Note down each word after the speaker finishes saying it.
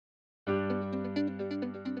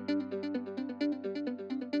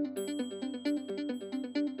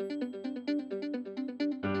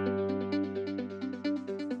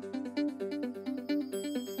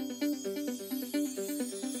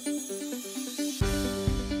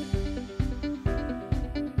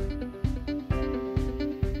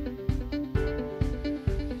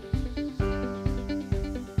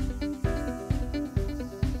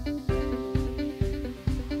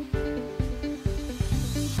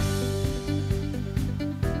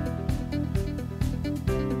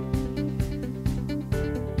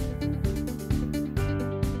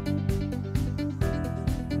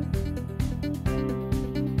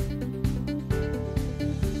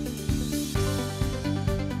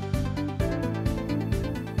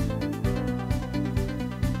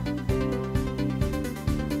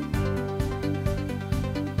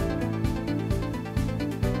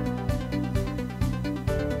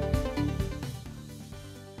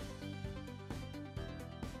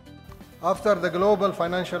After the global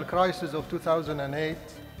financial crisis of 2008,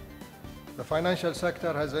 the financial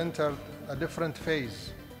sector has entered a different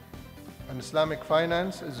phase, and Islamic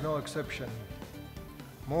finance is no exception.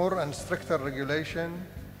 More and stricter regulation,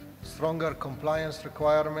 stronger compliance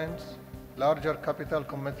requirements, larger capital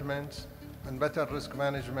commitments, and better risk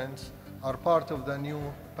management are part of the new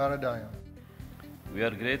paradigm. We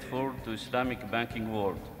are grateful to Islamic banking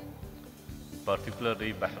world,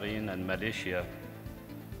 particularly Bahrain and Malaysia,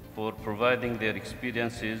 for providing their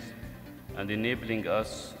experiences and enabling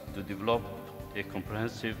us to develop a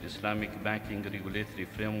comprehensive Islamic banking regulatory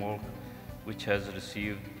framework which has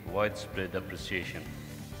received widespread appreciation.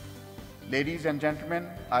 Ladies and gentlemen,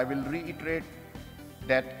 I will reiterate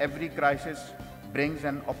that every crisis brings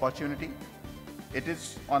an opportunity. It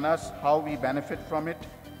is on us how we benefit from it.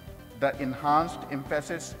 The enhanced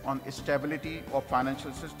emphasis on stability of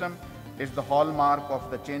financial system is the hallmark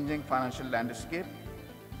of the changing financial landscape.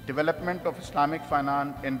 Development of Islamic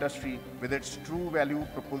finance industry with its true value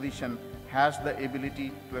proposition has the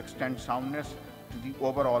ability to extend soundness to the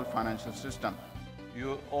overall financial system.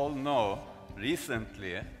 You all know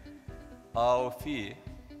recently our fee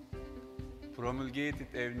promulgated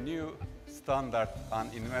a new standard on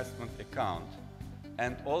investment account,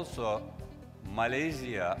 and also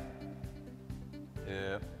Malaysia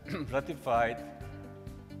ratified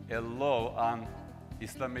a law on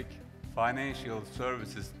Islamic Financial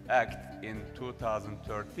Services Act in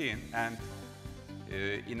 2013 and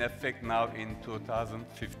in effect now in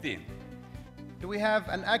 2015. We have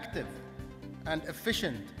an active and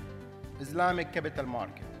efficient Islamic capital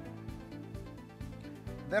market.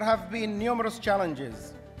 There have been numerous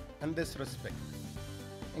challenges in this respect,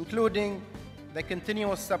 including the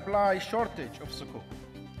continuous supply shortage of sukuk.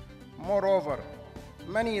 Moreover,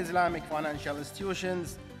 many Islamic financial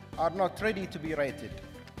institutions are not ready to be rated.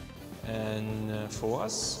 And for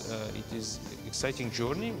us, it is an exciting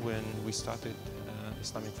journey. When we started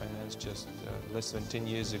Islamic finance just less than 10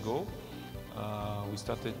 years ago, we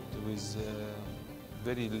started with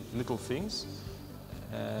very little things,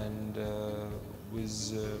 and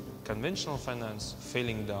with conventional finance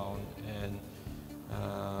failing down and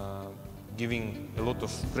giving a lot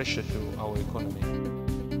of pressure to our economy.